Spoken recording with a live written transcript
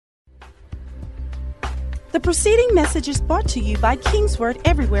The preceding message is brought to you by Kingsword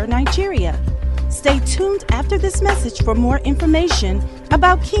Everywhere, Nigeria. Stay tuned after this message for more information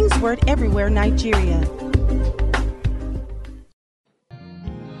about Kingsword Everywhere, Nigeria.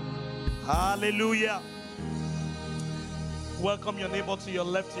 Hallelujah. Welcome your neighbor to your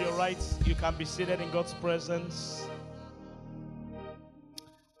left, to your right. You can be seated in God's presence.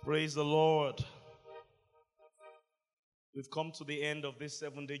 Praise the Lord. We've come to the end of this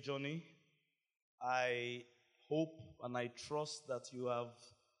 7-day journey. I hope and I trust that you have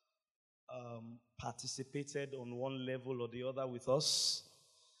participated on one level or the other with us.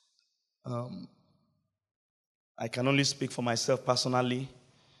 I can only speak for myself personally.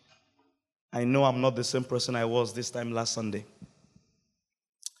 I know I'm not the same person I was this time last Sunday.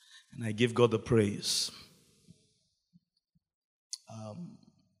 And I give God the praise.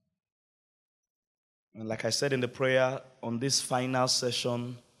 And like I said in the prayer, on this final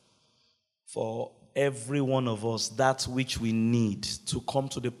session, for every one of us, that which we need to come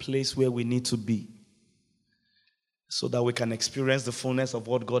to the place where we need to be, so that we can experience the fullness of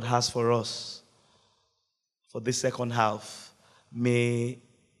what God has for us for this second half. May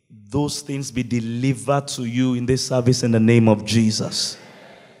those things be delivered to you in this service in the name of Jesus.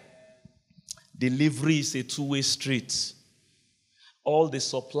 Delivery is a two-way street. All the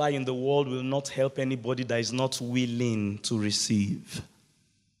supply in the world will not help anybody that is not willing to receive.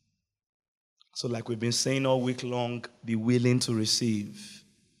 So like we've been saying all week long, be willing to receive.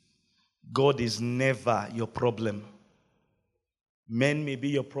 God is never your problem. Men may be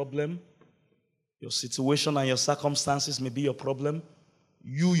your problem. Your situation and your circumstances may be your problem.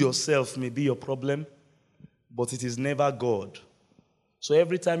 You yourself may be your problem. But it is never God. So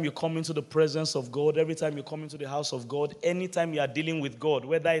every time you come into the presence of God, every time you come into the house of God, anytime you are dealing with God,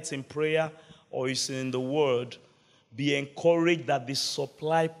 whether it's in prayer or it's in the Word, be encouraged that the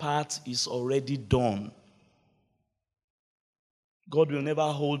supply part is already done. God will never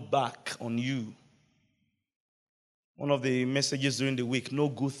hold back on you. One of the messages during the week, no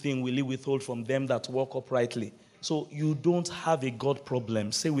good thing will he withhold from them that walk uprightly. So you don't have a God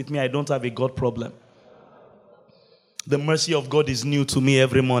problem. Say with me, I don't have a God problem. The mercy of God is new to me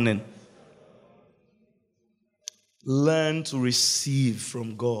every morning. Learn to receive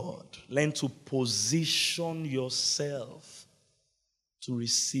from God. Learn to position yourself to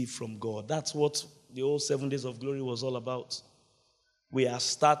receive from God. That's what the whole 7 days of glory was all about. We are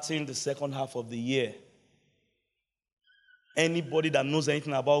starting the second half of the year. Anybody that knows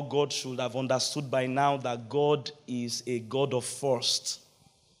anything about God should have understood by now that God is a God of first.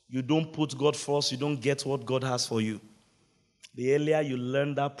 You don't put God first, you don't get what God has for you. The earlier you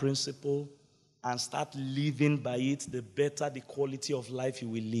learn that principle and start living by it, the better the quality of life you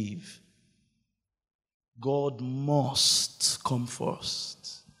will live. God must come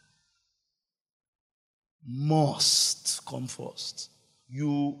first. Must come first.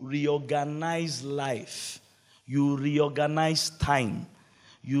 You reorganize life. You reorganize time.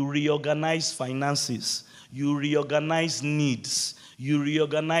 You reorganize finances. You reorganize needs. You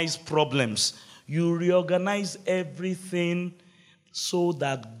reorganize problems. You reorganize everything so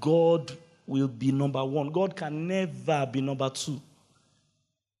that God will be number one. God can never be number two.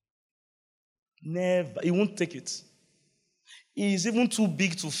 Never. He won't take it. He is even too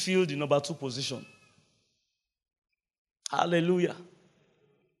big to fill the number two position. Hallelujah.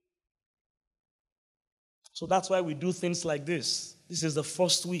 So that's why we do things like this. This is the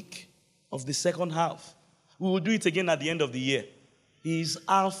first week of the second half. We will do it again at the end of the year. He is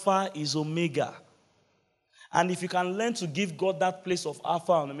Alpha, he is Omega. And if you can learn to give God that place of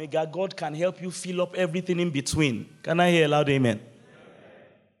Alpha and Omega, God can help you fill up everything in between. Can I hear a loud amen?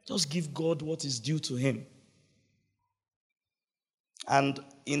 Just give God what is due to him. And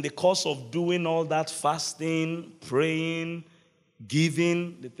in the course of doing all that fasting, praying,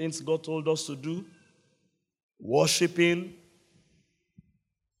 giving, the things God told us to do, worshiping,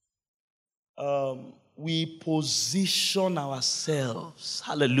 we position ourselves,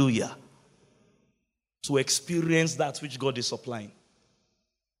 hallelujah, to experience that which God is supplying.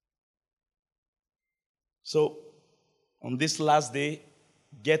 So, on this last day,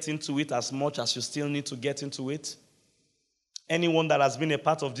 get into it as much as you still need to get into it. Anyone that has been a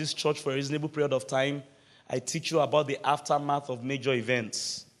part of this church for a reasonable period of time, I teach you about the aftermath of major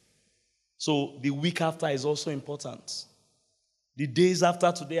events. So, the week after is also important. The days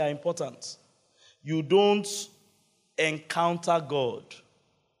after today are important. You don't encounter God.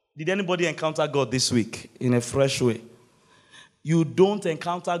 Did anybody encounter God this week in a fresh way? You don't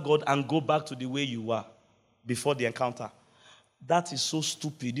encounter God and go back to the way you were before the encounter. That is so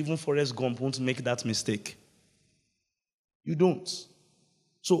stupid. Even Forrest Gump won't make that mistake. You don't.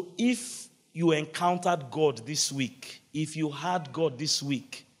 So if you encountered God this week, if you had God this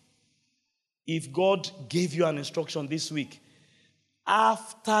week, if God gave you an instruction this week,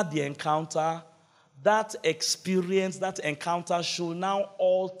 after the encounter, that experience, that encounter should now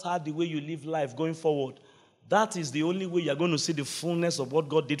alter the way you live life going forward. That is the only way you're going to see the fullness of what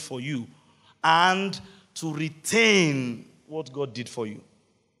God did for you and to retain what God did for you.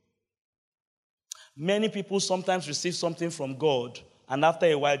 Many people sometimes receive something from God, and after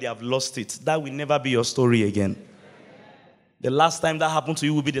a while they have lost it. That will never be your story again. The last time that happened to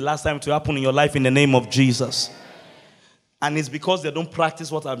you will be the last time it will happen in your life in the name of Jesus. And it's because they don't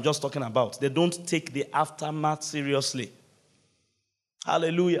practice what I'm just talking about. They don't take the aftermath seriously.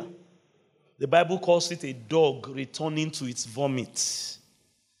 Hallelujah. The Bible calls it a dog returning to its vomit.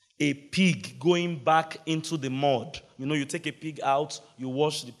 A pig going back into the mud. You know, you take a pig out, you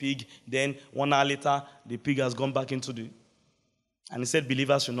wash the pig, then 1 hour later, the pig has gone back into the... And he said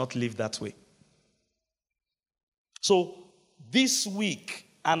believers should not live that way. So, this week,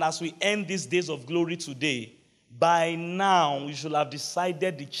 and as we end these days of glory today, by now, you should have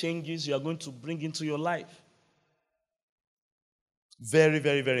decided the changes you are going to bring into your life. Very,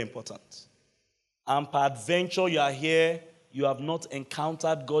 very, very important. And peradventure, you are here, you have not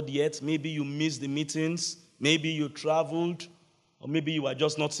encountered God yet. Maybe you missed the meetings, maybe you traveled, or maybe you are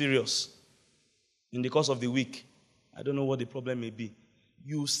just not serious in the course of the week. I don't know what the problem may be.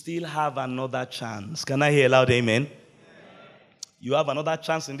 You still have another chance. Can I hear a loud amen? You have another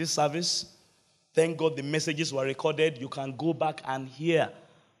chance in this service. Thank God the messages were recorded. You can go back and hear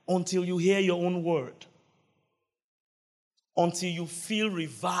until you hear your own word. Until you feel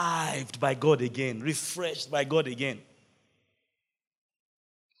revived by God again, refreshed by God again.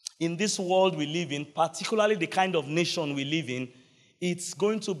 In this world we live in, particularly the kind of nation we live in, it's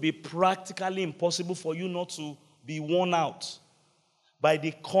going to be practically impossible for you not to be worn out by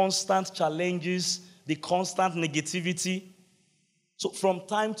the constant challenges, the constant negativity. So from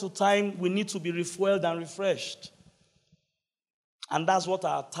time to time, we need to be refueled and refreshed. And that's what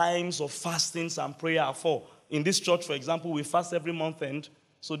our times of fastings and prayer are for. In this church, for example, we fast every month end.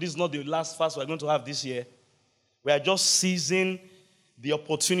 So this is not the last fast we're going to have this year. We are just seizing the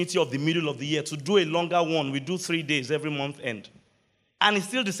opportunity of the middle of the year to do a longer one. We do 3 days every month end. And it's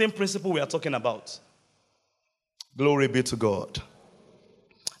still the same principle we are talking about. Glory be to God.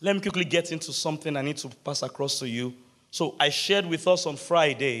 Let me quickly get into something I need to pass across to you. So I shared with us on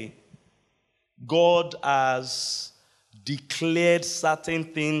Friday, God has declared certain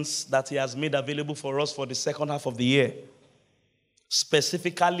things that he has made available for us for the second half of the year.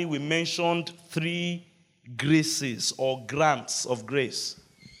 Specifically, we mentioned 3 graces or grants of grace.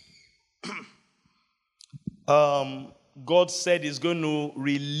 God said he's going to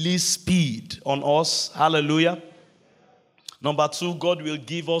release speed on us. Hallelujah. Number 2, God will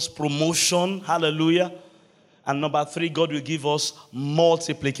give us promotion. Hallelujah. And number 3, God will give us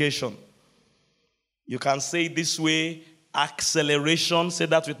multiplication. You can say it this way, acceleration. Say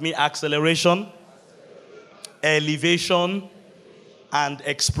that with me, acceleration. Elevation. And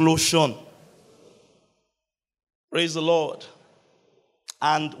explosion. Praise the Lord.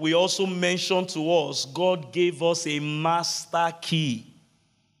 And we also mentioned to us, God gave us a master key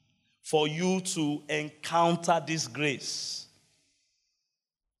for you to encounter this grace.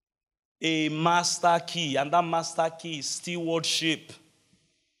 A master key, and that master key is stewardship.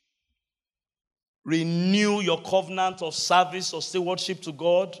 Renew your covenant of service or stewardship to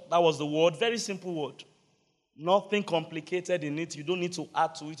God. That was the word. Very simple word. Nothing complicated in it. You don't need to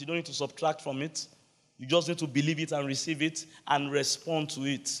add to it. You don't need to subtract from it. You just need to believe it and receive it and respond to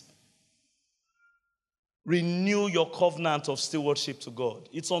it. Renew your covenant of stewardship to God.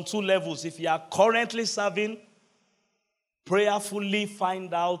 It's on 2 levels. If you are currently serving, prayerfully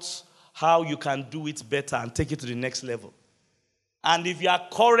find out how you can do it better and take it to the next level. And if you are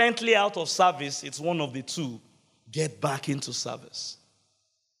currently out of service, it's one of the 2. Get back into service.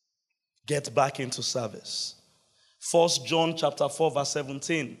 Get back into service. 1 John chapter 4 verse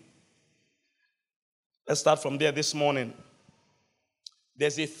 17. Let's start from there this morning.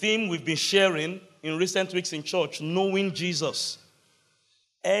 There's a theme we've been sharing in recent weeks in church, knowing Jesus.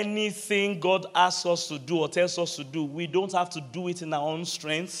 Anything God asks us to do or tells us to do, we don't have to do it in our own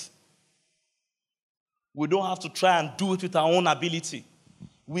strength. We don't have to try and do it with our own ability.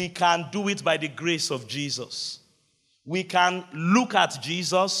 We can do it by the grace of Jesus. We can look at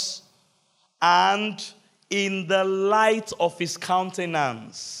Jesus and in the light of his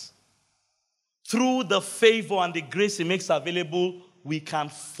countenance, through the favor and the grace he makes available, we can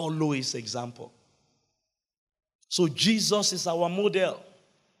follow his example. So Jesus is our model.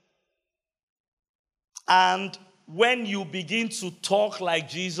 And when you begin to talk like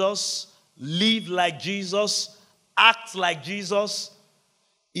Jesus, live like Jesus, act like Jesus,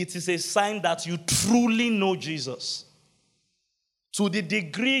 it is a sign that you truly know Jesus. To the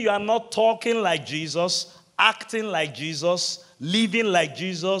degree you are not talking like Jesus, acting like Jesus, living like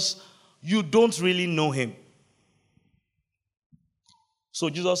Jesus, you don't really know him. So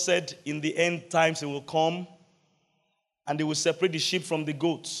Jesus said in the end times he will come and he will separate the sheep from the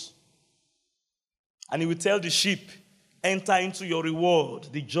goats. And he will tell the sheep, enter into your reward,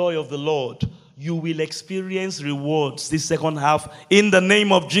 the joy of the Lord. You will experience rewards this second half in the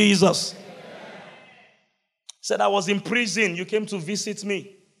name of Jesus. Said, I was in prison, you came to visit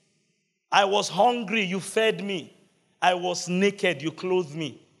me. I was hungry, you fed me. I was naked, you clothed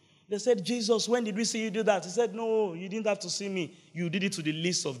me. They said, Jesus, when did we see you do that? He said, no, you didn't have to see me. You did it to the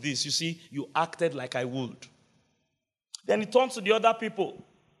least of this. You see, you acted like I would. Then he turned to the other people.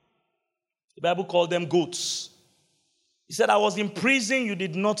 The Bible called them goats. He said, I was in prison, you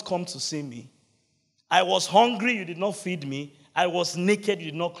did not come to see me. I was hungry, you did not feed me. I was naked,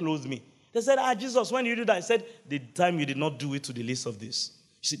 you did not clothe me. They said, Jesus, when did you do that? I said, the time you did not do it to the least of this.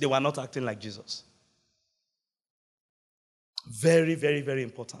 You see, they were not acting like Jesus. Very, very, very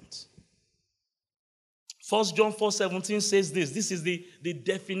important. 1 John 4:17 says this. This is the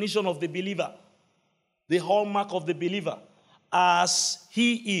definition of the believer. The hallmark of the believer. As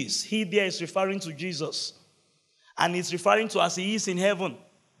he is. He there is referring to Jesus. And it's referring to as he is in heaven.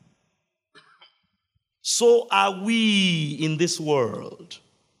 So are we in this world.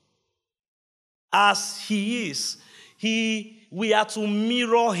 As he is. We are to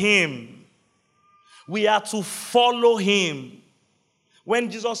mirror him. We are to follow him. When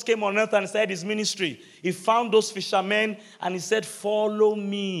Jesus came on earth and started his ministry, he found those fishermen and he said, follow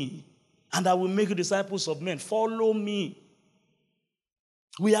me, and I will make you disciples of men. Follow me.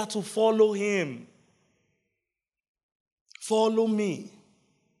 We are to follow him. Follow me.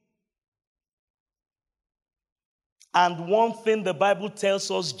 And one thing the Bible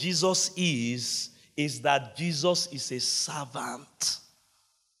tells us Jesus is that Jesus is a servant.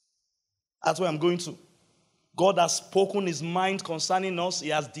 That's where I'm going to. God has spoken his mind concerning us. He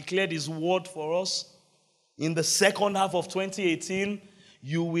has declared his word for us. In the second half of 2018,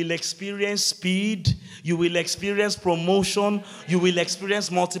 you will experience speed. You will experience promotion. You will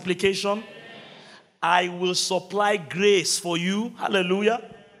experience multiplication. I will supply grace for you. Hallelujah.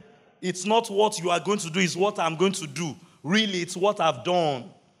 It's not what you are going to do, it's what I'm going to do. Really, it's what I've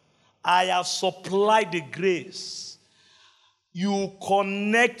done. I have supplied the grace. You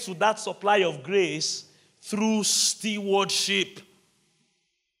connect to that supply of grace through stewardship.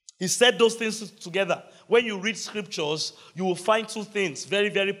 He said those things together. When you read scriptures, you will find two things very,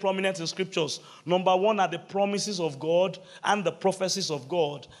 very prominent in scriptures. Number one are the promises of God and the prophecies of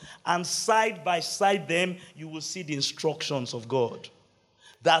God. And side by side them, you will see the instructions of God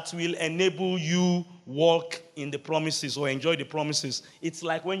that will enable you walk in the promises or enjoy the promises. It's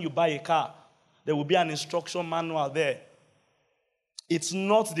like when you buy a car, there will be an instruction manual there. It's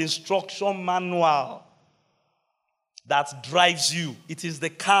not the instruction manual that drives you. It is the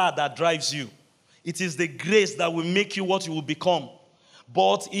car that drives you. It is the grace that will make you what you will become.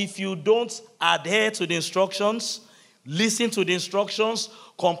 But if you don't adhere to the instructions, listen to the instructions,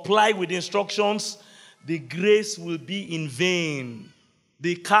 comply with the instructions, the grace will be in vain.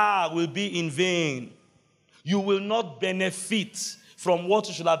 The car will be in vain. You will not benefit from what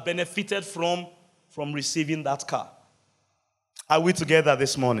you should have benefited from receiving that car. Are we together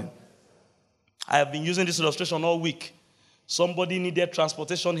this morning? I have been using this illustration all week. Somebody needed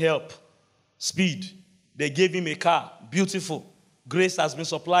transportation help. Speed. They gave him a car. Beautiful. Grace has been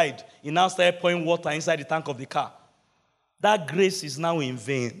supplied. He now started pouring water inside the tank of the car. That grace is now in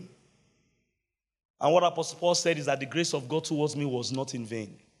vain. And what Apostle Paul said is that the grace of God towards me was not in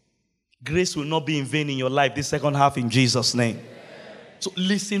vain. Grace will not be in vain in your life this second half in Jesus' name. So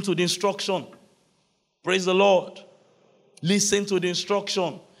listen to the instruction. Praise the Lord. Listen to the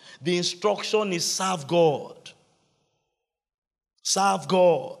instruction. The instruction is serve God. Serve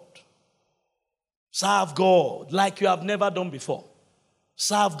God. Serve God like you have never done before.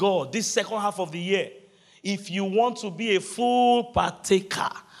 Serve God this second half of the year. If you want to be a full partaker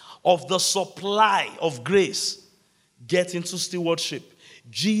of the supply of grace, get into stewardship.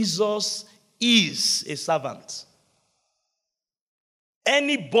 Jesus is a servant.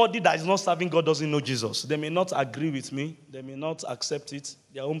 Anybody that is not serving God doesn't know Jesus. They may not agree with me. They may not accept it.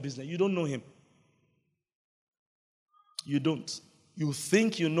 Their own business. You don't know him. You don't. You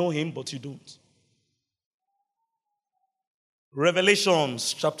think you know him, but you don't.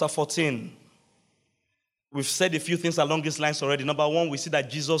 Revelations chapter 14. We've said a few things along these lines already. Number one, we see that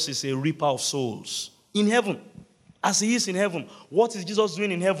Jesus is a reaper of souls in heaven. as he is in heaven. What is Jesus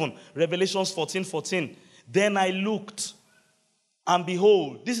doing in heaven? Revelations 14:14. Then I looked, and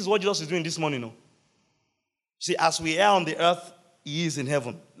behold, this is what Jesus is doing this morning. No? See, as we are on the earth, he is in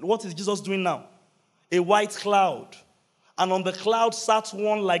heaven. What is Jesus doing now? A white cloud. And on the cloud sat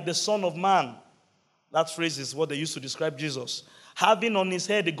one like the Son of Man. That phrase is what they used to describe Jesus. Having on his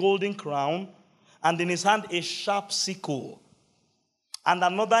head a golden crown, and in his hand a sharp sickle. And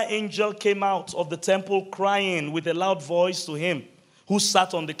another angel came out of the temple crying with a loud voice to him who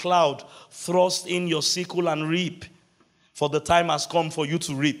sat on the cloud, thrust in your sickle and reap, for the time has come for you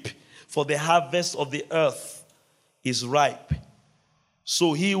to reap, for the harvest of the earth is ripe.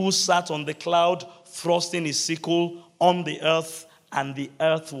 So he who sat on the cloud thrust in his sickle on the earth, and the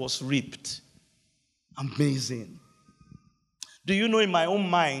earth was reaped. Amazing. Do you know, in my own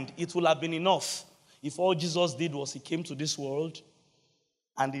mind, it would have been enough if all Jesus did was he came to this world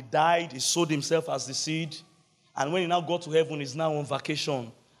and he died, he sowed himself as the seed, and when he now got to heaven, he's now on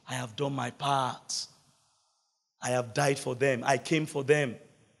vacation. I have done my part. I have died for them. I came for them.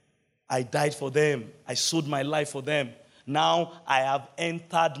 I died for them. I sowed my life for them. Now I have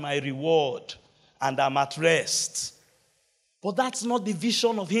entered my reward and I'm at rest. But that's not the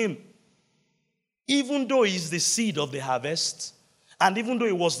vision of him. Even though he is the seed of the harvest, and even though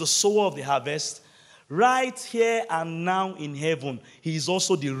he was the sower of the harvest, right here and now in heaven, he is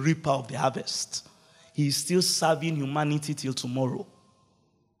also the reaper of the harvest. He is still serving humanity till tomorrow.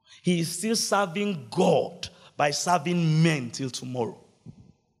 He is still serving God by serving men till tomorrow.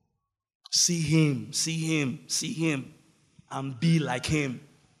 See him, see him, see him, and be like him.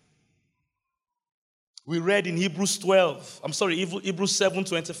 We read in Hebrews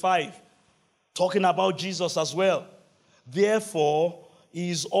 7:25, talking about Jesus as well. Therefore,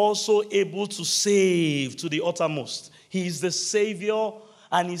 he is also able to save to the uttermost. He is the Savior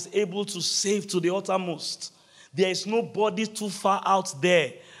and is able to save to the uttermost. There is nobody too far out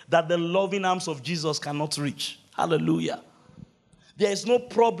there that the loving arms of Jesus cannot reach. Hallelujah. There is no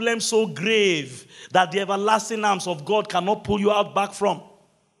problem so grave that the everlasting arms of God cannot pull you out back from.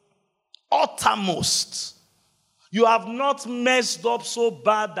 Uttermost. You have not messed up so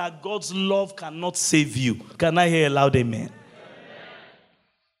bad that God's love cannot save you. Can I hear a loud amen?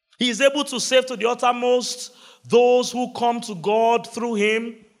 He is able to save to the uttermost those who come to God through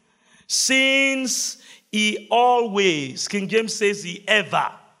him, since he always, King James says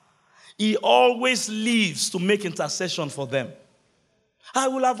he always lives to make intercession for them. I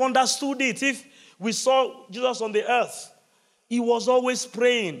would have understood it if we saw Jesus on the earth. He was always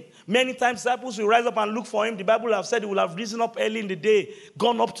praying. Many times disciples will rise up and look for him. The Bible have said he will have risen up early in the day,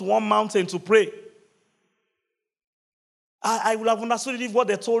 gone up to one mountain to pray. I would have understood it if what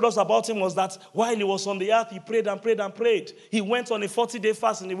they told us about him was that while he was on the earth, he prayed and prayed and prayed. He went on a 40-day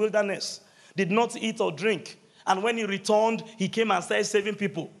fast in the wilderness, did not eat or drink. And when he returned, he came and started saving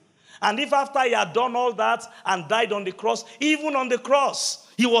people. And if after he had done all that and died on the cross, even on the cross,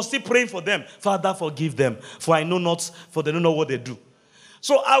 he was still praying for them. Father, forgive them, for I know not, for they don't know what they do.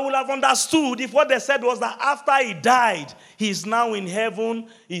 So I would have understood if what they said was that after he died, he is now in heaven,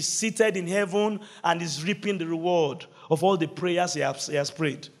 he's seated in heaven, and is reaping the reward of all the prayers he has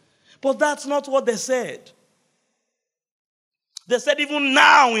prayed. But that's not what they said. They said even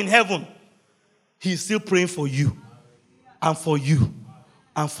now in heaven, he's still praying for you, and for you,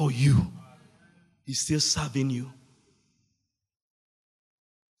 and for you. He's still serving you.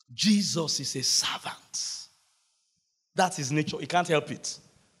 Jesus is a servant. That's his nature. He can't help it.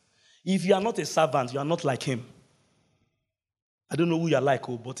 If you are not a servant, you are not like him. I don't know who you are like,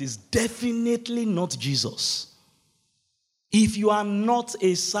 but it's definitely not Jesus. If you are not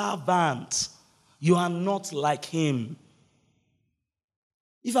a servant, you are not like him.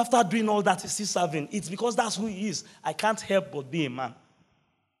 If after doing all that he's still serving, it's because that's who he is. I can't help but be a man.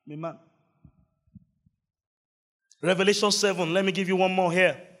 I'm a man. Revelation 7. Let me give you one more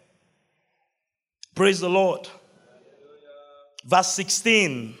here. Praise the Lord. Verse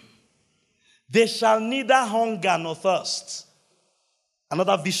 16. They shall neither hunger nor thirst.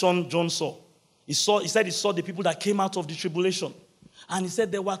 Another vision John saw. He said he saw the people that came out of the tribulation. And he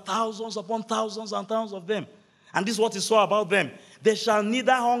said there were thousands upon thousands and thousands of them. And this is what he saw about them. They shall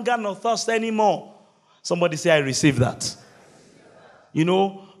neither hunger nor thirst anymore. Somebody say, I receive that. You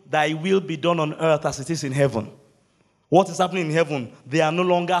know, thy will be done on earth as it is in heaven. What is happening in heaven? They are no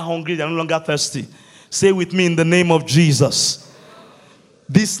longer hungry, they are no longer thirsty. Say with me in the name of Jesus.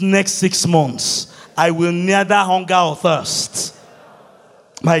 This next 6 months, I will neither hunger or thirst.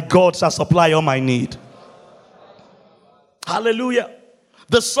 My God shall supply all my need. Hallelujah.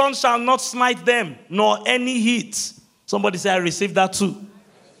 The sun shall not smite them, nor any heat. Somebody say, I receive that too.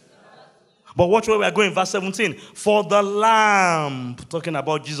 But watch where we are going, verse 17. For the Lamb, talking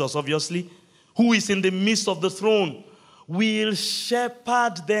about Jesus obviously, who is in the midst of the throne, will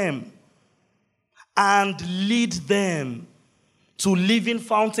shepherd them and lead them to living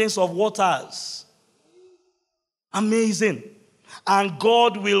fountains of waters. Amazing. And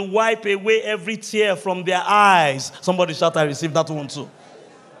God will wipe away every tear from their eyes. Somebody shout, I received that one too.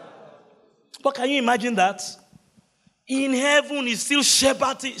 But can you imagine that? In heaven, he's still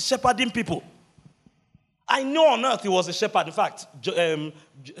shepherding people. I know on earth he was a shepherd. In fact,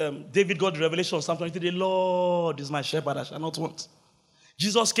 David got the revelation, Psalm 23, the Lord is my shepherd, I shall not want.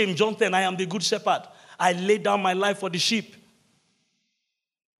 Jesus came, John 10, I am the good shepherd. I laid down my life for the sheep.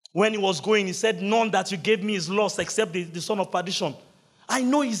 When he was going, he said, none that you gave me is lost except the son of perdition. I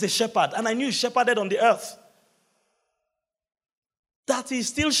know he's a shepherd, and I knew he shepherded on the earth. That he's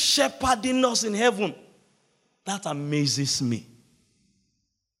still shepherding us in heaven. That amazes me.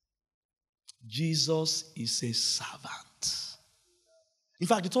 Jesus is a servant. In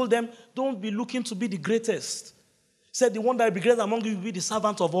fact, he told them, don't be looking to be the greatest. He said, the one that will be great among you will be the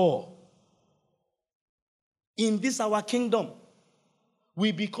servant of all. In this our kingdom,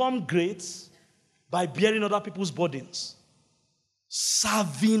 we become great by bearing other people's burdens,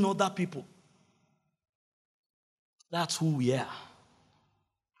 serving other people. That's who we are.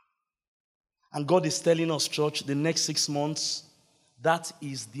 And God is telling us, church, the next 6 months, that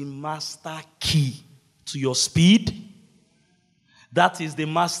is the master key to your speed. That is the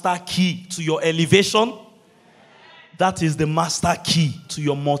master key to your elevation. That is the master key to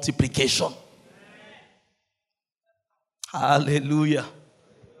your multiplication. Hallelujah.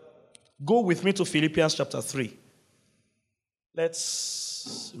 Go with me to Philippians chapter 3.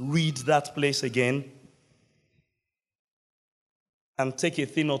 Let's read that place again and take a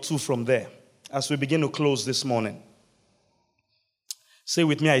thing or two from there as we begin to close this morning. Say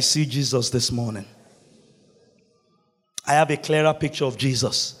with me, I see Jesus this morning. I have a clearer picture of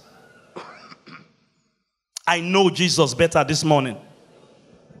Jesus. I know Jesus better this morning.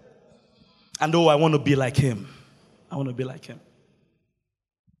 And oh, I want to be like him. I want to be like him.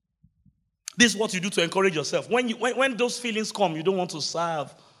 This is what you do to encourage yourself. When those feelings come, you don't want to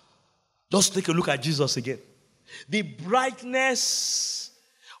serve. Just take a look at Jesus again. The brightness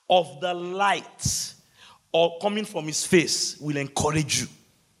of the light or coming from his face will encourage you.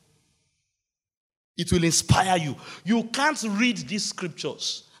 It will inspire you. You can't read these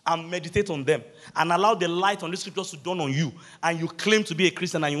scriptures and meditate on them and allow the light on these scriptures to dawn on you and you claim to be a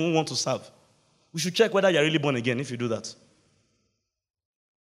Christian and you won't want to serve. We should check whether you're really born again if you do that.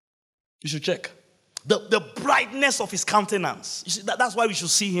 You should check. The brightness of his countenance. You see, that's why we should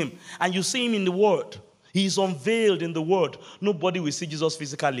see him. And you see him in the Word. He is unveiled in the Word. Nobody will see Jesus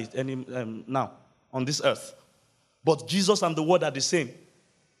physically now on this earth. But Jesus and the Word are the same.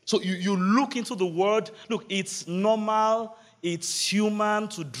 So you look into the Word. Look, it's normal, it's human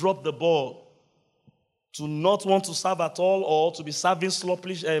to drop the ball. To not want to serve at all or to be serving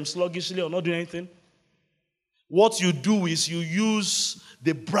sluggishly or not doing anything. What you do is you use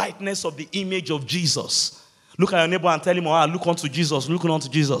the brightness of the image of Jesus. Look at your neighbor and tell him, oh, look unto Jesus, look unto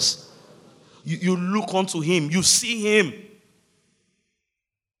Jesus. You look unto him, you see him.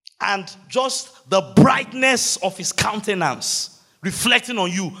 And just the brightness of his countenance reflecting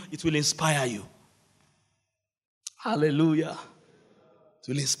on you, it will inspire you. Hallelujah. It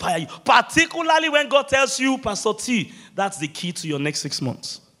will inspire you. Particularly when God tells you, Pastor T, that's the key to your next 6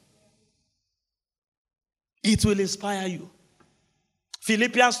 months. It will inspire you.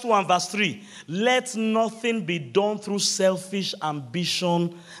 Philippians 2 and verse 3. Let nothing be done through selfish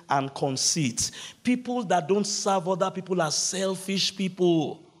ambition and conceit. People that don't serve other people are selfish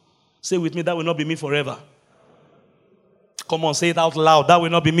people. Say with me, that will not be me forever. Come on, say it out loud. That will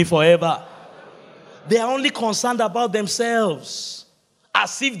not be me forever. They are only concerned about themselves.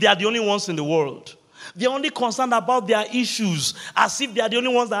 As if they are the only ones in the world. They are only concerned about their issues. As if they are the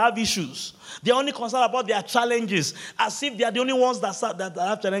only ones that have issues. They are only concerned about their challenges. As if they are the only ones that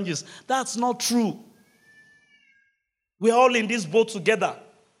have challenges. That's not true. We are all in this boat together.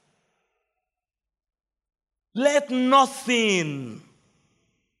 Let nothing.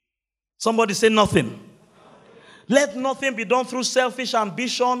 Somebody say nothing. Let nothing be done through selfish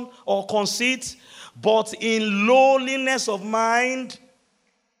ambition or conceit, but in lowliness of mind.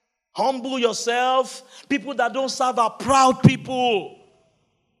 Humble yourself. People that don't serve are proud people.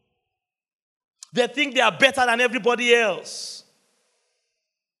 They think they are better than everybody else.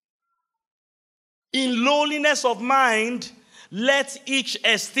 In lowliness of mind, let each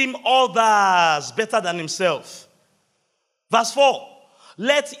esteem others better than himself. Verse 4.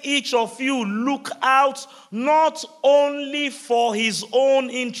 Let each of you look out not only for his own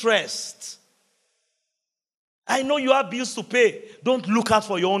interest, I know you have bills to pay. Don't look out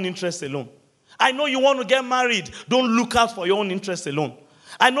for your own interest alone. I know you want to get married. Don't look out for your own interest alone.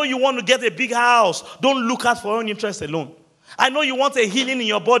 I know you want to get a big house. Don't look out for your own interest alone. I know you want a healing in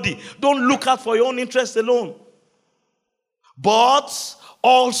your body. Don't look out for your own interest alone. But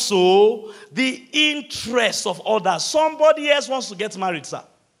also the interest of others. Somebody else wants to get married, sir.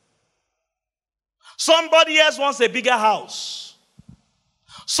 Somebody else wants a bigger house.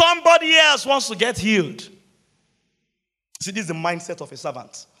 Somebody else wants to get healed. See, this is the mindset of a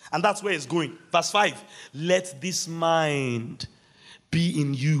servant. And that's where it's going. Verse 5. Let this mind be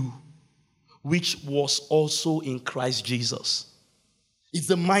in you, which was also in Christ Jesus. It's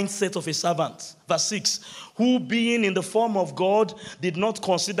the mindset of a servant. Verse 6. Who being in the form of God did not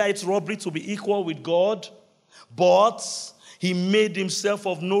consider it robbery to be equal with God, but he made himself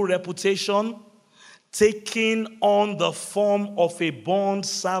of no reputation, taking on the form of a bond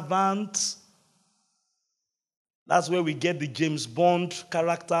servant. That's where we get the James Bond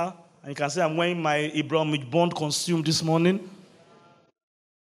character. And you can say, I'm wearing my Abraham Bond costume this morning.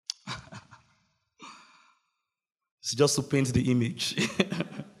 It's just to paint the image.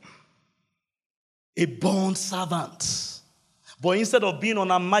 A bond servant. But instead of being on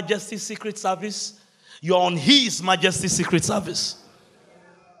Her Majesty's Secret Service, you're on His Majesty's Secret Service.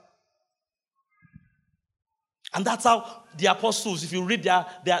 And that's how the apostles, if you read their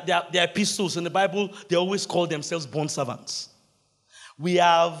epistles in the Bible, they always call themselves bond servants. We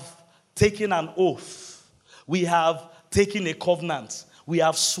have taken an oath. We have taken a covenant. We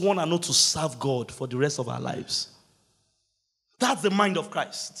have sworn an oath to serve God for the rest of our lives. That's the mind of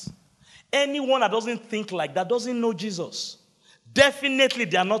Christ. Anyone that doesn't think like that doesn't know Jesus. Definitely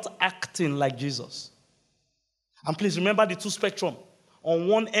they are not acting like Jesus. And please remember the two spectrum. On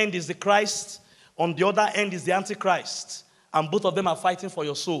one end is the Christ. On the other end is the Antichrist. And both of them are fighting for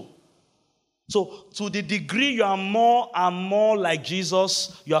your soul. So to the degree you are more and more like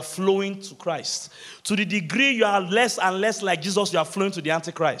Jesus, you are flowing to Christ. To the degree you are less and less like Jesus, you are flowing to the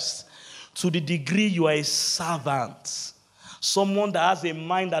Antichrist. To the degree you are a servant, someone that has a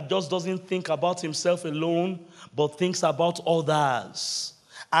mind that just doesn't think about himself alone, but thinks about others.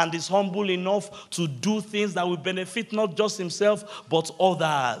 And is humble enough to do things that will benefit not just himself, but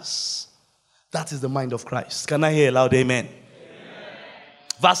others. That is the mind of Christ. Can I hear a loud amen? Amen.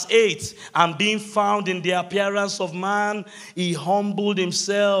 Verse 8, and being found in the appearance of man, he humbled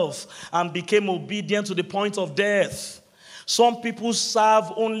himself and became obedient to the point of death. Some people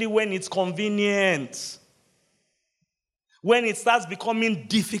serve only when it's convenient. When it starts becoming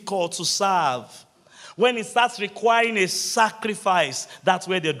difficult to serve. When it starts requiring a sacrifice, that's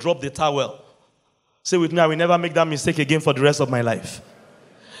where they drop the towel. Say with me, I will never make that mistake again for the rest of my life.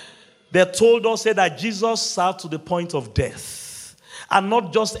 They told us that Jesus served to the point of death. And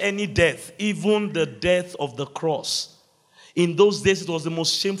not just any death, even the death of the cross. In those days, it was the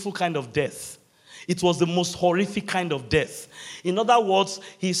most shameful kind of death. It was the most horrific kind of death. In other words,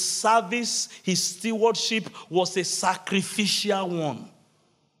 his service, his stewardship was a sacrificial one.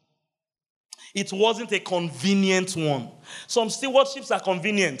 It wasn't a convenient one. Some stewardships are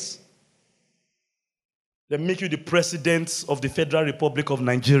convenient. They make you the president of the Federal Republic of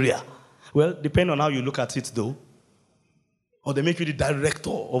Nigeria. Well, depending on how you look at it, though. Or they make you the director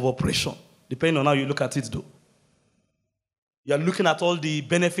of operation. Depending on how you look at it, though. You're looking at all the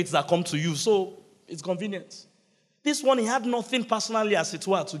benefits that come to you, so it's convenient. This one, he had nothing personally, as it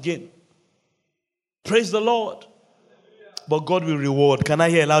were, to gain. Praise the Lord. But God will reward. Can I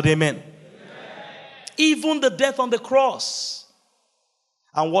hear a loud amen? Amen. Even the death on the cross.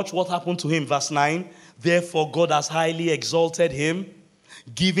 And watch what happened to him. Verse 9. Therefore God has highly exalted him,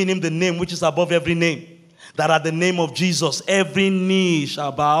 giving him the name which is above every name, that at the name of Jesus every knee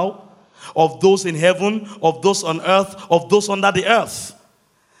shall bow, of those in heaven, of those on earth, of those under the earth.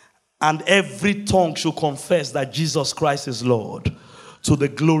 And every tongue shall confess that Jesus Christ is Lord, to the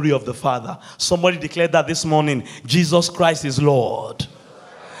glory of the Father. Somebody declared that this morning. Jesus Christ is Lord.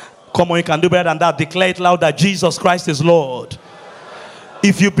 Come on, you can do better than that. Declare it loud that Jesus Christ is Lord.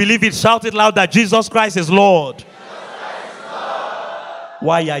 If you believe it, shout it loud that Jesus Christ is Lord.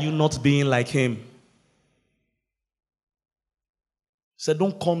 Why are you not being like him? Say,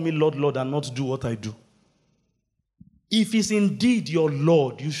 don't call me Lord, Lord, and not do what I do. If he's indeed your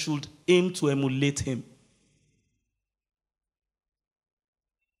Lord, you should aim to emulate him.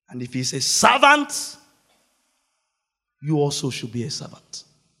 And if he's a servant, you also should be a servant.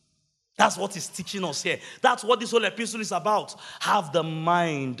 That's what he's teaching us here. That's what this whole epistle is about. Have the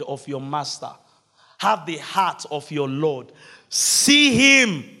mind of your master. Have the heart of your Lord. See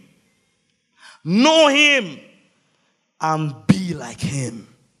him. Know him. And be like him.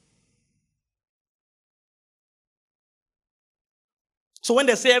 So when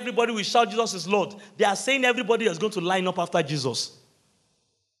they say everybody will shout Jesus is Lord, they are saying everybody is going to line up after Jesus.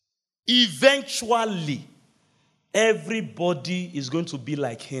 Eventually, everybody is going to be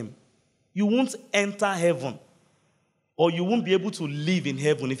like him. You won't enter heaven, or you won't be able to live in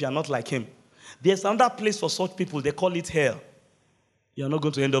heaven if you are not like him. There's another place for such people. They call it hell. You are not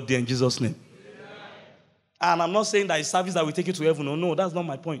going to end up there in Jesus' name. And I'm not saying that it's service that will take you to heaven. No, that's not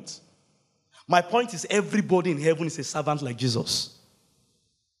my point. My point is everybody in heaven is a servant like Jesus.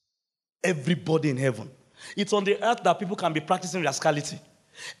 Everybody in heaven. It's on the earth that people can be practicing rascality.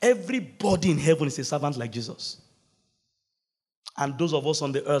 Everybody in heaven is a servant like Jesus. And those of us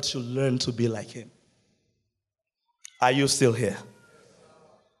on the earth should learn to be like him. Are you still here?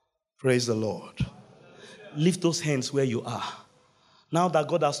 Praise the Lord. Lift those hands where you are. Now that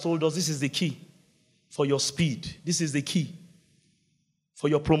God has told us this is the key for your speed. This is the key for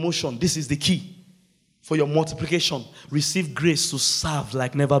your promotion. This is the key for your multiplication. Receive grace to serve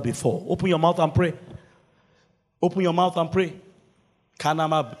like never before. Open your mouth and pray. Open your mouth and pray.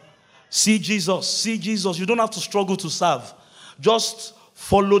 Kanamab. See Jesus. See Jesus. You don't have to struggle to serve. Just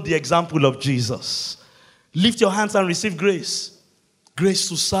follow the example of Jesus. Lift your hands and receive grace. Grace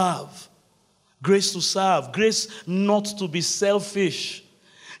to serve. Grace to serve. Grace not to be selfish.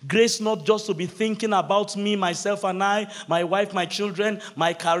 Grace not just to be thinking about me, myself and I, my wife, my children,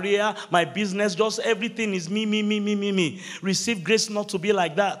 my career, my business. Just everything is me. Receive grace not to be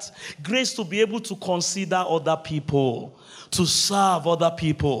like that. Grace to be able to consider other people, to serve other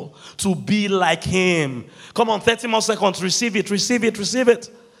people, to be like him. Come on, 30 more seconds. Receive it. Kenamashada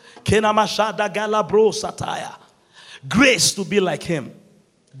galabro satire. Grace to be like him.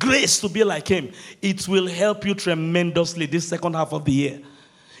 Grace to be like him. It will help you tremendously this second half of the year.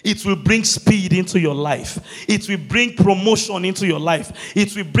 It will bring speed into your life. It will bring promotion into your life.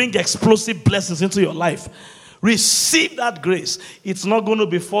 It will bring explosive blessings into your life. Receive that grace. It's not going to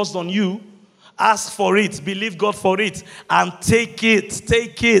be forced on you. Ask for it. Believe God for it. And take it.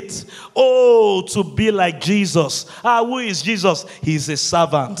 Take it. Oh, to be like Jesus. Who is Jesus? He's a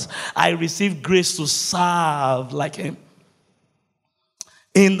servant. I receive grace to serve like him.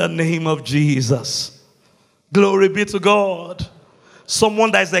 In the name of Jesus. Glory be to God. Someone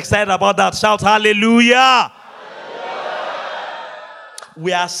that is excited about that, shout hallelujah.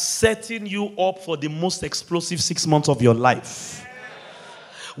 We are setting you up for the most explosive 6 months of your life.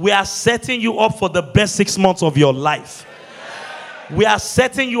 We are setting you up for the best 6 months of your life. We are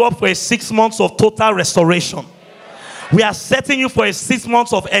setting you up for a 6 months of total restoration. We are setting you for a 6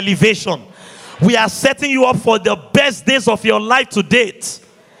 months of elevation. We are setting you up for the best days of your life to date.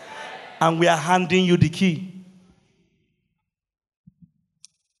 And we are handing you the key.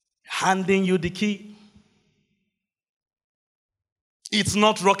 Handing you the key. It's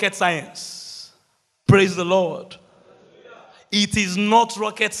not rocket science. Praise the Lord. It is not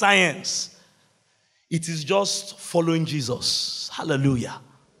rocket science. It is just following Jesus. Hallelujah.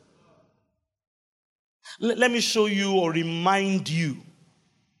 Let me show you or remind you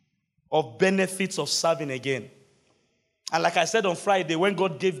of benefits of serving again. And like I said on Friday, when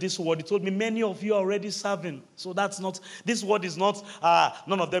God gave this word, he told me, many of you are already serving. So this word is not,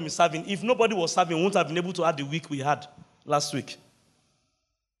 none of them is serving. If nobody was serving, we wouldn't have been able to have the week we had last week.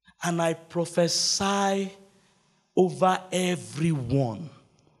 And I prophesy over everyone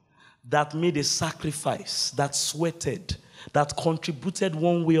that made a sacrifice, that sweated, that contributed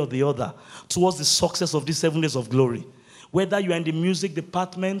one way or the other towards the success of these 7 days of glory. Whether you are in the music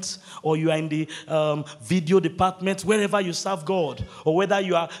department or you are in the video department, wherever you serve God, or whether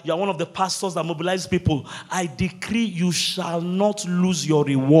you are one of the pastors that mobilize people, I decree you shall not lose your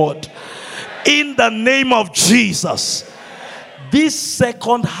reward. In the name of Jesus. This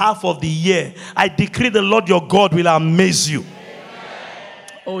second half of the year, I decree the Lord your God will amaze you.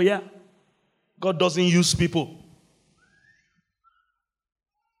 Oh yeah. God doesn't use people.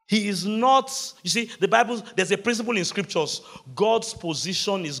 He is not, you see, the Bible, there's a principle in scriptures. God's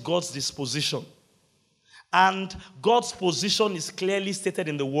position is God's disposition. And God's position is clearly stated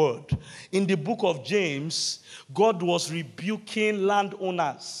in the word. In the book of James, God was rebuking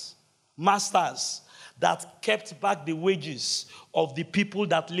landowners, masters, that kept back the wages of the people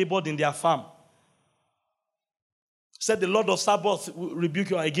that labored in their farm. Said the Lord of Sabbath will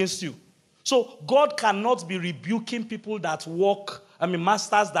rebuke you against you. So God cannot be rebuking people that work,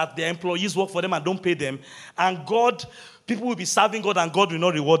 masters that their employees work for them and don't pay them. And people will be serving God and God will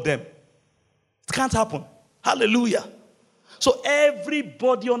not reward them. It can't happen. Hallelujah. So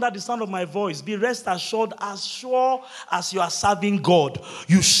everybody under the sound of my voice, be rest assured as you are serving God,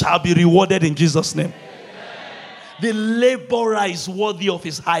 you shall be rewarded in Jesus' name. The laborer is worthy of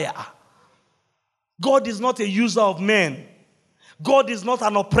his hire. God is not a user of men. God is not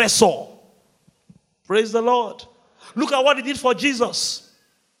an oppressor. Praise the Lord. Look at what he did for Jesus.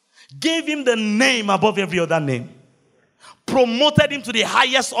 Gave him the name above every other name. Promoted him to the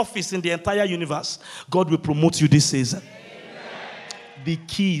highest office in the entire universe. God will promote you this season. Amen. The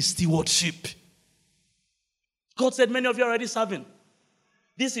key is stewardship. God said, many of you are already serving.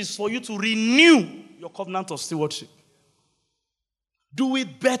 This is for you to renew your covenant of stewardship. Do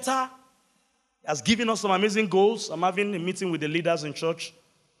it better. He has given us some amazing goals. I'm having a meeting with the leaders in church.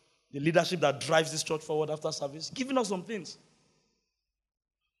 The leadership that drives this church forward after service. Giving us some things.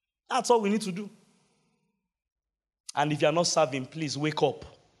 That's all we need to do. And if you are not serving, please wake up.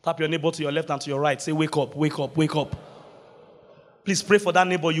 Tap your neighbor to your left and to your right. Say, wake up, wake up, wake up. Please pray for that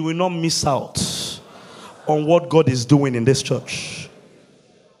neighbor. You will not miss out on what God is doing in this church.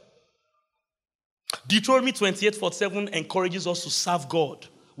 Deuteronomy 28:47 encourages us to serve God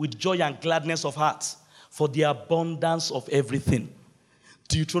with joy and gladness of heart for the abundance of everything.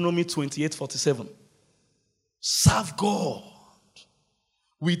 Deuteronomy 28:47. Serve God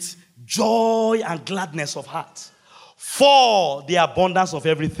with joy and gladness of heart for the abundance of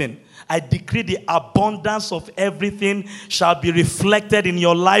everything. I decree the abundance of everything shall be reflected in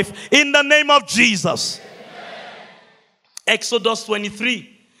your life in the name of Jesus. Amen. Exodus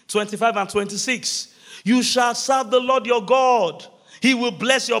 23:25 and 26. You shall serve the Lord your God. He will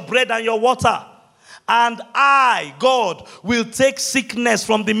bless your bread and your water. And I, God, will take sickness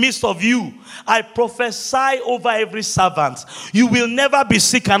from the midst of you. I prophesy over every servant. You will never be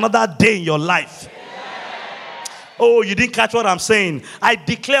sick another day in your life. Oh, you didn't catch what I'm saying. I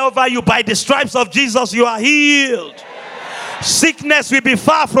declare over you, by the stripes of Jesus, you are healed. Sickness will be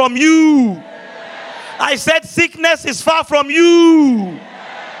far from you. I said sickness is far from you.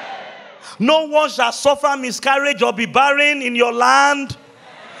 No one shall suffer miscarriage or be barren in your land.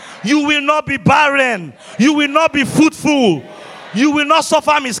 You will not be barren. You will not be fruitful. You will not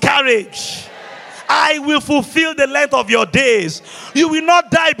suffer miscarriage. I will fulfill the length of your days. You will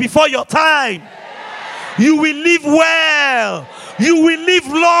not die before your time. You will live well. You will live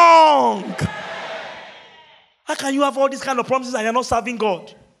long. How can you have all these kind of promises and you're not serving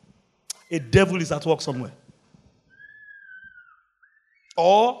God? A devil is at work somewhere.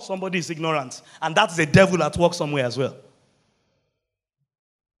 Or somebody is ignorant. And that's a devil at work somewhere as well.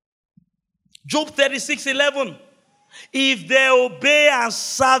 Job 36:11. If they obey and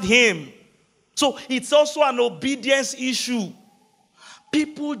serve him. So it's also an obedience issue.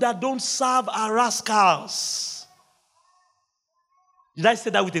 People that don't serve are rascals. Did I say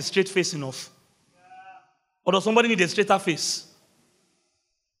that with a straight face enough? Or does somebody need a straighter face?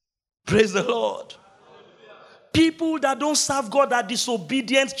 Praise the Lord. People that don't serve God are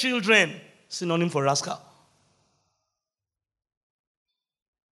disobedient children. Synonym for rascal.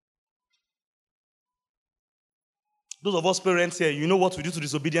 Those of us parents here, you know what we do to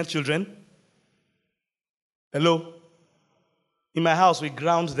disobedient children? Hello? In my house, we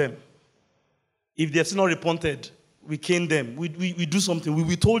ground them. If they're still not repented, we cane them. We do something.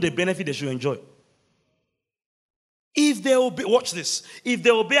 We told the benefit they should enjoy. If they obey, watch this. If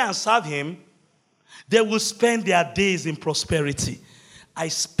they obey and serve him, they will spend their days in prosperity. I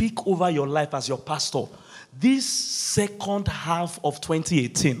speak over your life as your pastor. This second half of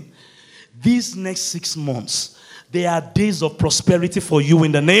 2018, these next 6 months, they are days of prosperity for you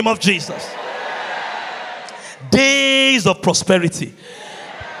in the name of Jesus. Days of prosperity.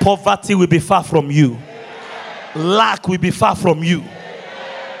 Poverty will be far from you. Lack will be far from you.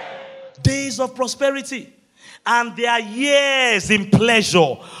 Days of prosperity. And there are years in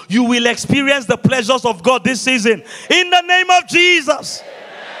pleasure. You will experience the pleasures of God this season. In the name of Jesus.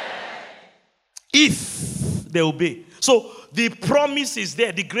 If they obey. So the promise is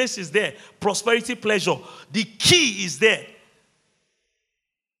there. The grace is there. Prosperity, pleasure. The key is there.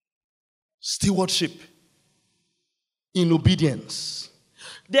 Stewardship. In obedience.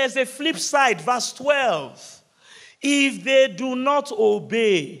 There's a flip side. Verse 12. If they do not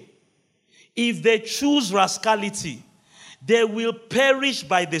obey, if they choose rascality, they will perish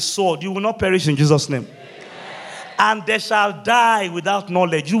by the sword. You will not perish in Jesus' name. Amen. And they shall die without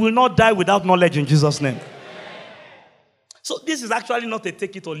knowledge. You will not die without knowledge in Jesus' name. Amen. So this is actually not a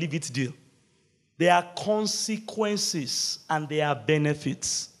take it or leave it deal. There are consequences and there are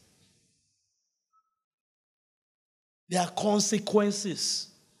benefits. There are consequences.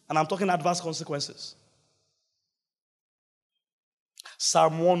 And I'm talking adverse consequences.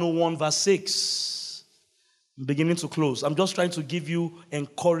 Psalm 101 verse 6. I'm beginning to close. I'm just trying to give you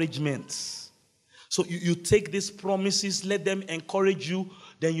encouragement. So you take these promises, let them encourage you,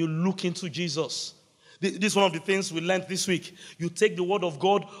 then you look into Jesus. This is one of the things we learned this week. You take the word of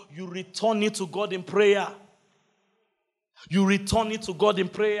God, you return it to God in prayer. You return it to God in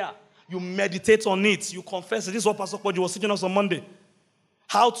prayer. You meditate on it. You confess it. This is what Pastor Koji was teaching us on Monday.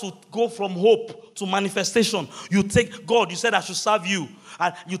 How to go from hope to manifestation. You take God, you said I should serve you.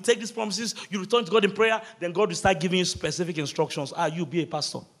 And you take these promises, you return to God in prayer, then God will start giving you specific instructions. You be a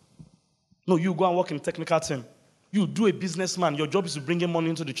pastor. No, you go and work in a technical team. You do a businessman. Your job is to bring in money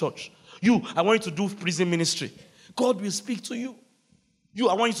into the church. I want you to do prison ministry. God will speak to you.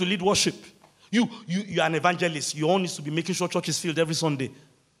 I want you to lead worship. You're an evangelist. You all need to be making sure church is filled every Sunday.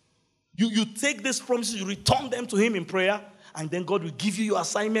 You take these promises, you return them to him in prayer, and then God will give you your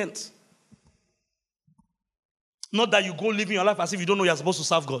assignment. Not that you go living your life as if you don't know you're supposed to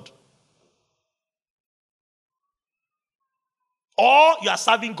serve God. Or you are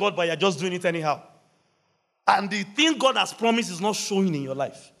serving God, but you're just doing it anyhow. And the thing God has promised is not showing in your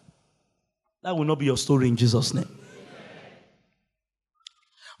life. That will not be your story in Jesus' name.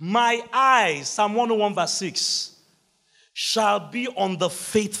 My eyes, Psalm 101 verse 6, shall be on the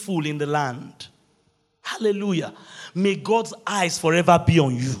faithful in the land. Hallelujah. May God's eyes forever be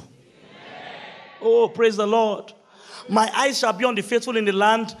on you. Oh, praise the Lord. My eyes shall be on the faithful in the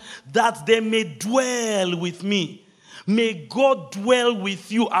land, that they may dwell with me. May God dwell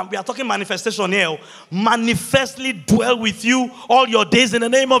with you. And we are talking manifestation here. Manifestly dwell with you all your days in the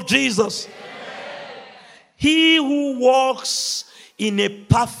name of Jesus. He who walks in a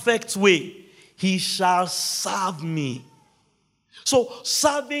perfect way, he shall serve me. So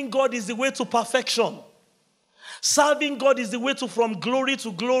serving God is the way to perfection. Serving God is the way to from glory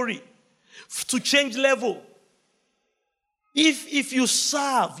to glory, to change level. If you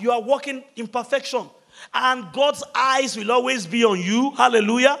serve, you are walking in perfection. And God's eyes will always be on you.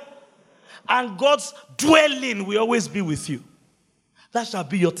 Hallelujah. And God's dwelling will always be with you. That shall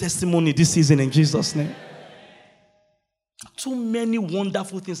be your testimony this season in Jesus' name. Too many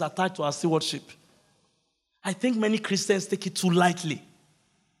wonderful things attached to our stewardship. I think many Christians take it too lightly.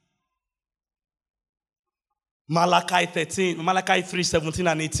 Malachi 3, 17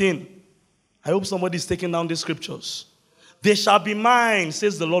 and 18. I hope somebody is taking down these scriptures. They shall be mine,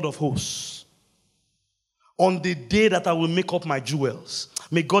 says the Lord of hosts, on the day that I will make up my jewels.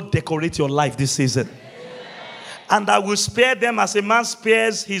 May God decorate your life this season. And I will spare them as a man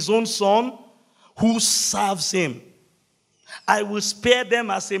spares his own son who serves him. I will spare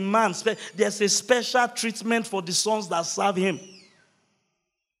them as a man. There's a special treatment for the sons that serve him.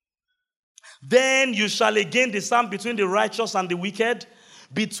 Then you shall again discern between the righteous and the wicked,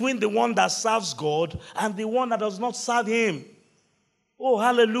 between the one that serves God and the one that does not serve him. Oh,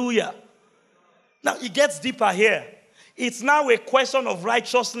 hallelujah. Now, it gets deeper here. It's now a question of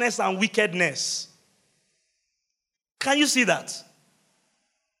righteousness and wickedness. Can you see that?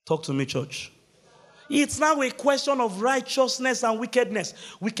 Talk to me, church. It's now a question of righteousness and wickedness.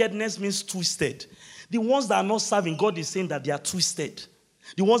 Wickedness means twisted. The ones that are not serving, God is saying that they are twisted.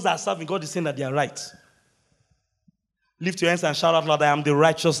 The ones that are serving, God is saying that they are right. Lift your hands and shout out loud, I am the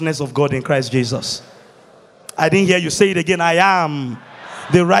righteousness of God in Christ Jesus. I didn't hear you say it again. I am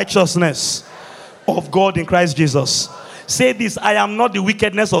the righteousness of God in Christ Jesus. Say this, I am not the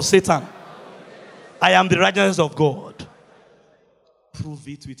wickedness of Satan. I am the righteousness of God. Prove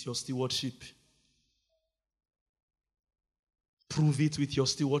it with your stewardship. Prove it with your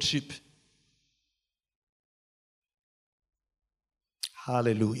stewardship.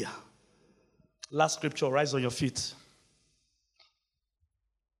 Hallelujah. Last scripture, rise on your feet.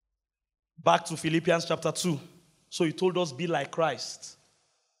 Back to Philippians chapter 2. So he told us, be like Christ.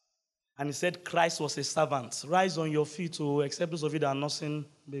 And he said Christ was a servant. Rise on your feet, except those of you that are nursing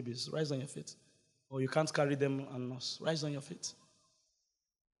babies. Rise on your feet. Or you can't carry them and nurse. Rise on your feet.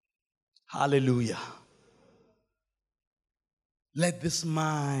 Hallelujah. Let this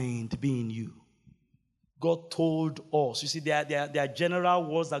mind be in you. God told us. You see, there are general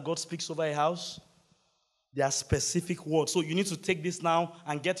words that God speaks over a house. There are specific words. So you need to take this now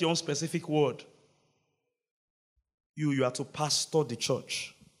and get your own specific word. You are to pastor the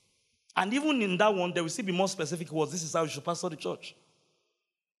church. And even in that one, there will still be more specific words. This is how you should pastor the church.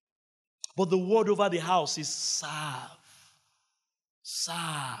 But the word over the house is serve. Serve.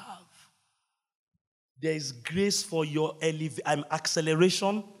 There is grace for your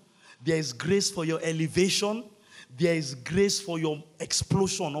acceleration. There is grace for your elevation. There is grace for your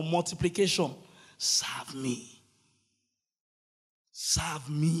explosion or multiplication. Serve me. Serve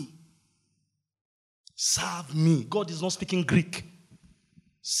me. Serve me. God is not speaking Greek.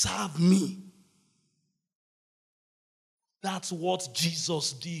 Serve me. That's what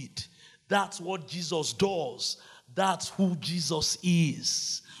Jesus did. That's what Jesus does. That's who Jesus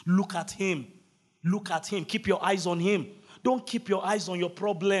is. Look at him. Look at him. Keep your eyes on him. Don't keep your eyes on your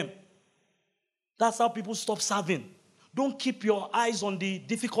problem. That's how people stop serving. Don't keep your eyes on the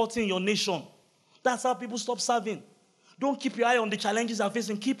difficulty in your nation. That's how people stop serving. Don't keep your eye on the challenges you're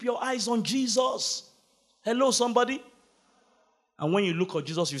facing. Keep your eyes on Jesus. Hello, somebody. And when you look at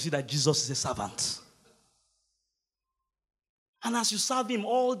Jesus, you see that Jesus is a servant. And as you serve him,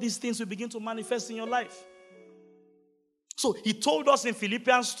 all these things will begin to manifest in your life. So he told us in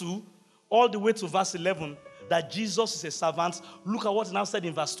Philippians 2, all the way to verse 11, that Jesus is a servant. Look at what he now said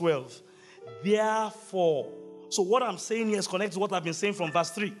in verse 12. Therefore, so what I'm saying here is connected to what I've been saying from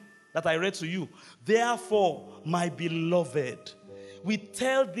verse 3 that I read to you. Therefore, my beloved, we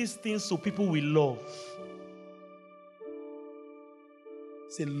tell these things to people we love.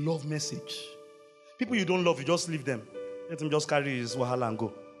 It's a love message. People you don't love, you just leave them. Let him just carry his wahala and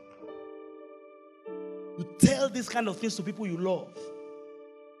go. You tell these kind of things to people you love.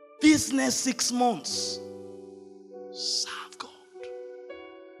 These next 6 months, serve God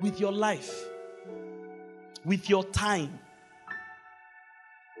with your life, with your time,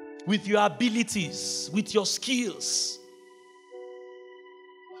 with your abilities, with your skills.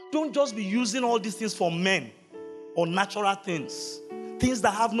 Don't just be using all these things for men or natural things, things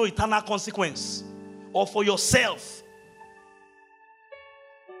that have no eternal consequence, or for yourself.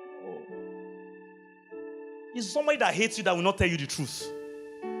 It's somebody that hates you that will not tell you the truth.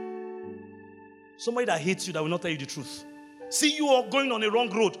 Somebody that hates you that will not tell you the truth. See you are going on a wrong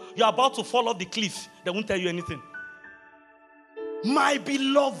road. You're about to fall off the cliff. They won't tell you anything. My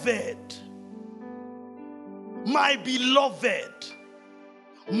beloved. My beloved.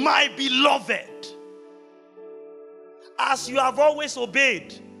 My beloved. As you have always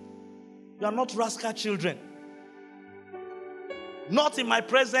obeyed, you are not rascal children. Not in my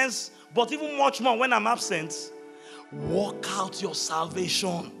presence, but even much more when I'm absent. Walk out your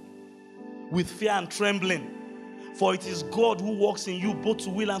salvation with fear and trembling. For it is God who works in you both to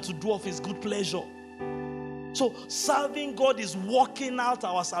will and to do of his good pleasure. So serving God is working out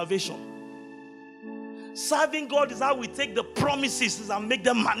our salvation. Serving God is how we take the promises and make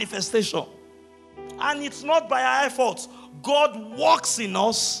them manifestation. And it's not by our efforts. God works in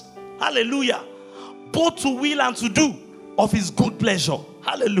us. Hallelujah. Both to will and to do of his good pleasure.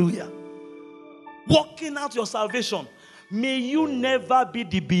 Hallelujah. Working out your salvation. May you never be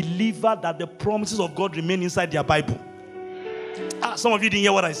the believer that the promises of God remain inside your Bible. Some of you didn't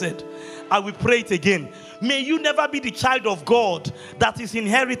hear what I said. I will pray it again. May you never be the child of God that his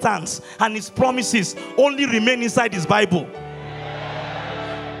inheritance and his promises only remain inside his Bible.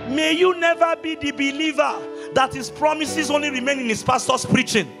 May you never be the believer that his promises only remain in his pastor's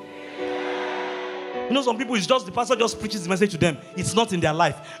preaching. You know, some people, it's just the pastor just preaches the message to them. It's not in their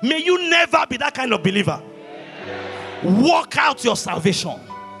life. May you never be that kind of believer. Work out your salvation.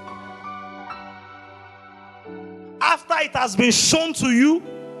 After it has been shown to you,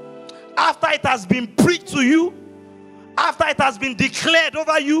 after it has been preached to you, after it has been declared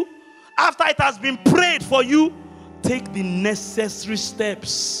over you, after it has been prayed for you, take the necessary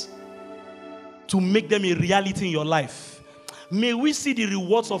steps to make them a reality in your life. May we see the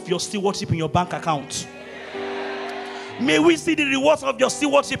rewards of your stewardship in your bank account. May we see the rewards of your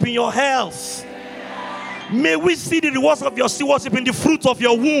stewardship in your health. May we see the rewards of your stewardship in the fruit of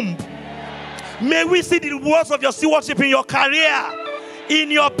your womb. May we see the rewards of your stewardship in your career,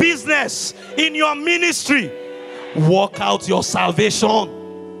 in your business, in your ministry. Work out your salvation.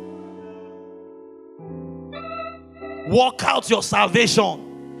 Work out your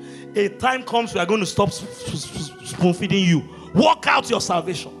salvation. A time comes we are going to stop spoon feeding you. Work out your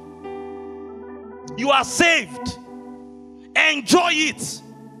salvation. You are saved. Enjoy it.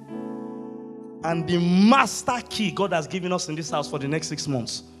 And the master key God has given us in this house for the next 6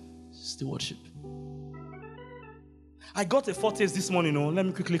 months, stewardship. I got a foretaste this morning. Let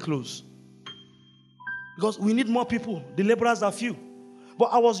me quickly close. Because we need more people. The laborers are few. But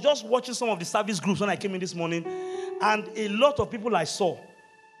I was just watching some of the service groups when I came in this morning. And a lot of people I saw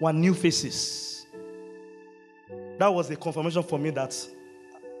were new faces. That was a confirmation for me that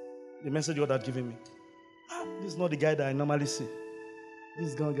the message God had given me. This is not the guy that I normally see. This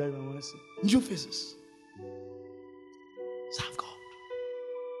is the guy that I normally see. New faces. Serve God.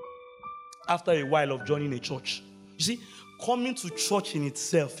 After a while of joining a church. You see, coming to church in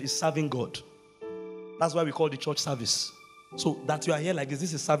itself is serving God. That's why we call the church service. So that you are here like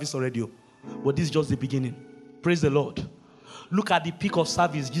this is service already. But this is just the beginning. Praise the Lord. Look at the peak of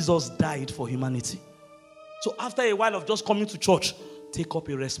service. Jesus died for humanity. So after a while of just coming to church, take up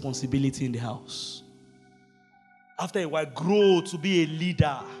a responsibility in the house. After a while, grow to be a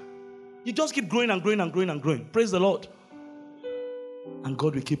leader. You just keep growing and growing and growing and growing. Praise the Lord. And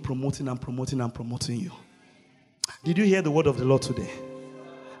God will keep promoting and promoting and promoting you. Did you hear the word of the Lord today?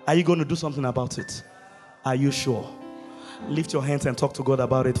 Are you going to do something about it? Are you sure? Lift your hands and talk to God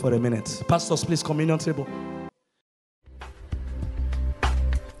about it for a minute. Pastors, please, communion table.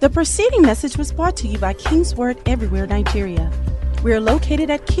 The preceding message was brought to you by Kingsword Everywhere, Nigeria. We are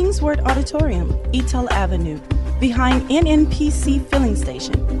located at Kingsword Auditorium, Etel Avenue, behind NNPC Filling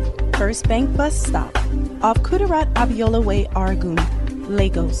Station, First Bank Bus Stop, off Kudirat Abiola Way, Oregun,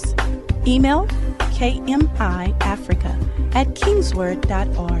 Lagos. Email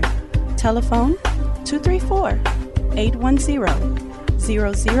kmiafrica@kingsword.org. Telephone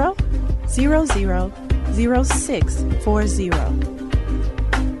 234-810-00000640.